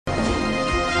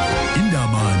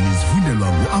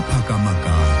ulandelwa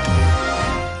nguAphakamagatho.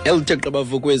 Elithe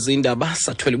qabavu kwezi ndaba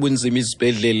sathwele ubunzima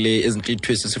izibhedlele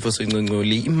ezintlithwe sisifo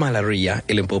seengcongconi iMalaria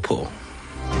eLimpopo.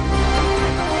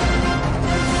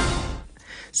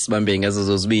 Sibambe ngazo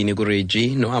zozibini kuRegi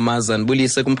noAmazan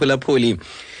bulise kumphulaphuli.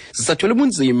 Zisathwele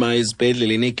ubunzima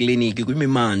izibhedlele nekliniki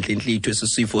kwimimandla entlithwe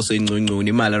sisifo seengcongconi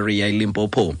iMalaria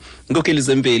eLimpopo. Inkokeli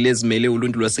zempilo ezimele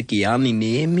uluntu lwaseGiyani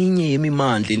neminye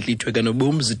yemimandla entlithwe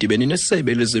kanobom zidibene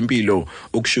nesebe lezempilo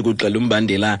ukushukuxela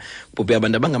umbandela kubhubhe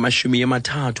abantu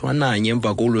abangama-31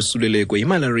 emva kolwasuleleko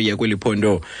iMalaria kweli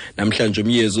phondo. Namhlanje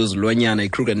umyezi wezilwanyana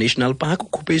iKruger National Park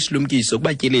ukhuphe isilumkiso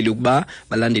kubatyeleli ukuba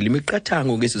balandele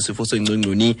imiqathango ngesi sifo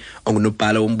seengcongconi.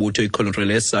 Ongunobhala wombutho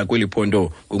iControlesa kweli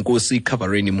phondo nguNkosi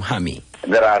Kavareni Muhami.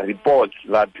 There are reports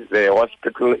that the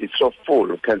hospital is so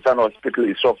full, Cancer Hospital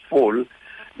is so full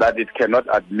that it cannot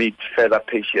admit further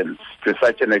patients to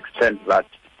such an extent that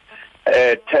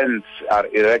tents are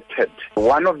erected.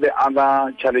 One of the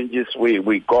other challenges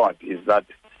we got is that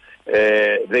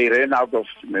they ran out of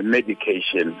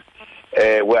medication.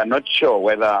 We are not sure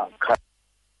whether...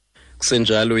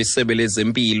 Kusenjalo isebe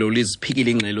lezempilo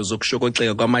liziphikile ingxelo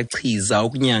zokushokoxeka kwamachiza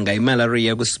okunyanga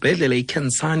iMalaria kwisibhedlele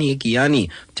iKhansani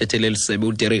eGiyani. Uthetheleli sebe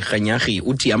uDerek Kganyahi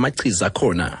uthi amachiza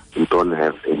khona. We don't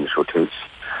have any shortage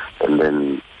and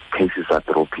then cases are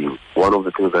dropping. One of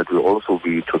the things that we'll also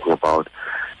be talking about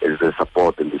is the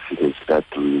support and the CH that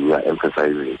we are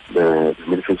emphasizing. The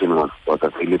medication was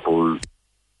available.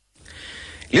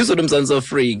 Ilizwe loMzantsi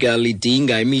Afrika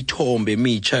lidinga imithombo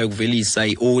emitsha yokuvelisa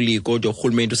ioli kodwa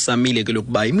urhulumente usamile ke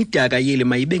lokuba imidaka yeli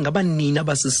mayibe ngabanini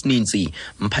abasisininzi.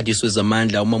 Mphathiswa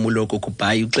wezamandla uMamuloko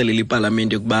Kubayi uxelela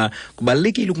iParlamente ukuba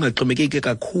kubalulekile ukungaxhomekeki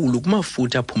kakhulu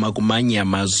kumafutha aphuma kumanye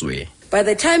amazwe. By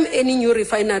the time any new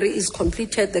refinery is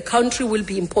completed, the country will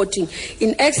be importing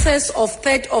in excess of a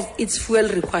third of its fuel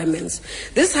requirements.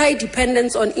 This high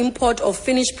dependence on import of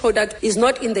finished product is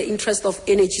not in the interest of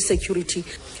energy security.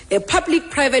 A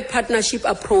public-private partnership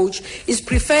approach is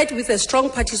preferred with a strong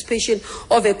participation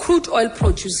of a crude oil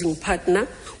producing partner.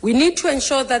 We need to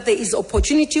ensure that there is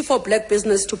opportunity for black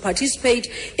business to participate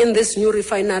in this new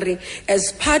refinery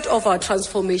as part of our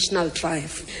transformational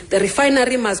drive. The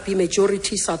refinery must be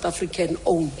majority South African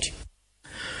owned.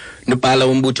 Nobhala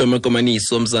wombutho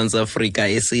wamakomaniso oMzantsi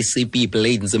Afrika SACP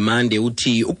Blade Nzimande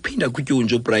uthi ukuphinda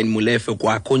kutyunjwe uBrian Molefe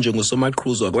kwakho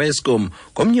njengosomaqhuzu kwaEskom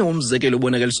komnye womzekelo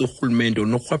obonakalisa urhulumente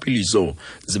onorhwaphilizo.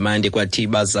 Nzimande kwathi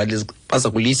baza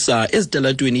kulisa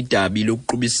ezitalatweni idabi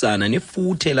lokuqubisana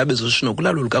nefuthe labezoshishino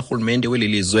kulawulo lukarhulumente weli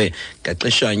lizwe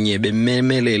ngaxeshanye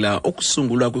bememelela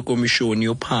okusungulwa kwekomishoni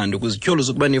yophando kwizityholo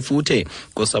zokuba nefuthe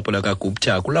kosapho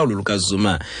lakaGupta kulawulo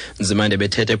lukaZuma. Nzimande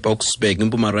bethetha eBoksburg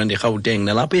eMpumalanga eGauteng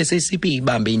nalapho SACP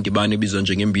ibambe indibano ebizwa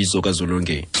njengembizo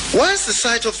kazolonke. Whilst the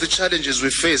sight of the challenges we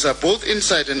face are both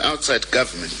inside and outside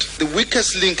government, the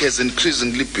weakest link has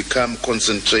increasingly become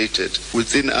concentrated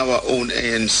within our own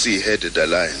ANC-headed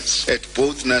alliance at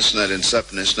both national and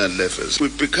sub-national levels. We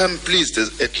become pleased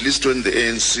at least when the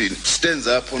ANC stands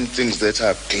up on things that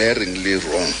are glaringly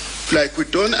wrong. Like we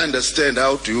don't understand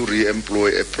how do you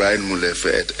re-employ a Brian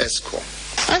Molefe at Eskom.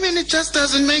 I mean, it just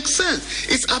doesn't make sense.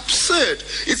 It's absurd.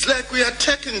 It's like we are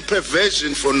taking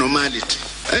perversion for normality.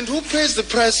 And who pays the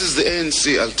price is the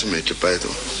ANC ultimately, by the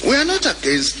way. We are not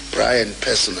against Brian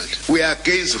personally. We are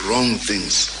against wrong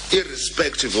things,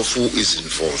 irrespective of who is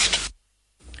involved.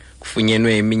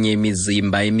 Kufunyenwe eminye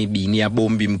imizimba emibini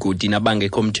yabombi mgodi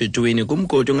nabangekho mthethweni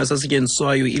kumgodi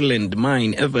ongasasetyenziswayo iLand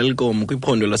Mine eWelkom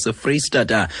kwiphondo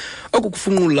laseFreystata.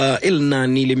 Okukufunqula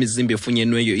elinani lemizimba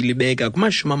efunyenweyo ilibeka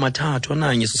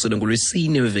kuma-31 susela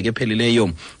ngoLwesine weveki ephelileyo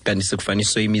kanti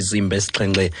sekufaniswe imizimba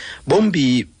esixhenxe.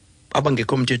 Bombi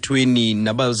abangekho mthethweni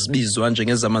nabazibizwa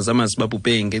njengezamazama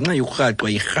zibabhubhe ngenxa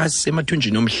yokurhaqwa irhasi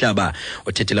emathunjini omhlaba.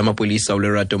 Othethela amapolisa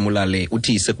uLerato Mulale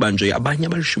uthi sekubanjwe abanye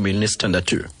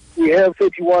abalishumi-16. We have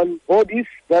 31 bodies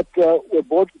that were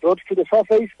brought to the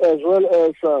surface, as well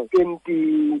as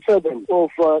 27 of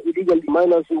illegal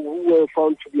miners who were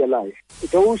found to be alive.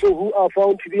 Those who are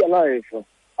found to be alive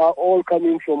are all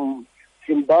coming from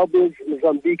Zimbabwe,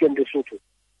 Mozambique, and Lesotho.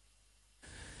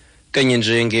 Kanye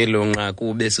njengelo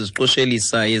nqaku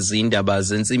besizixoshelisa ezindaba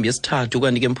zentsimbi yesithathu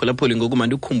kanti ke mphulaphuli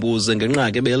ngokumandi ukhumbuze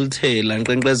ngenqake belithela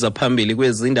nkqenkqeza phambili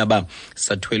kwezindaba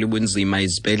sathwele ubunzima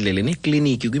izibhedlele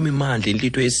nekliniki kwimimandla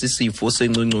entlithwe sisifo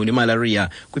seengcongconi iMalaria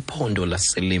kwiphondo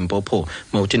laseLimpopo.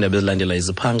 Mawuthi indaba ezilandela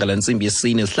iziphanga la ntsimbi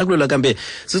yesine sihlakulelwa kambe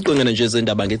siziqongana nje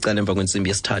ezindaba ngecala emva kwentsimbi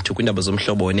yesithathu kwindaba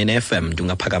zomhlobo ne-FM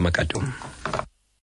ndungaphakama Gato.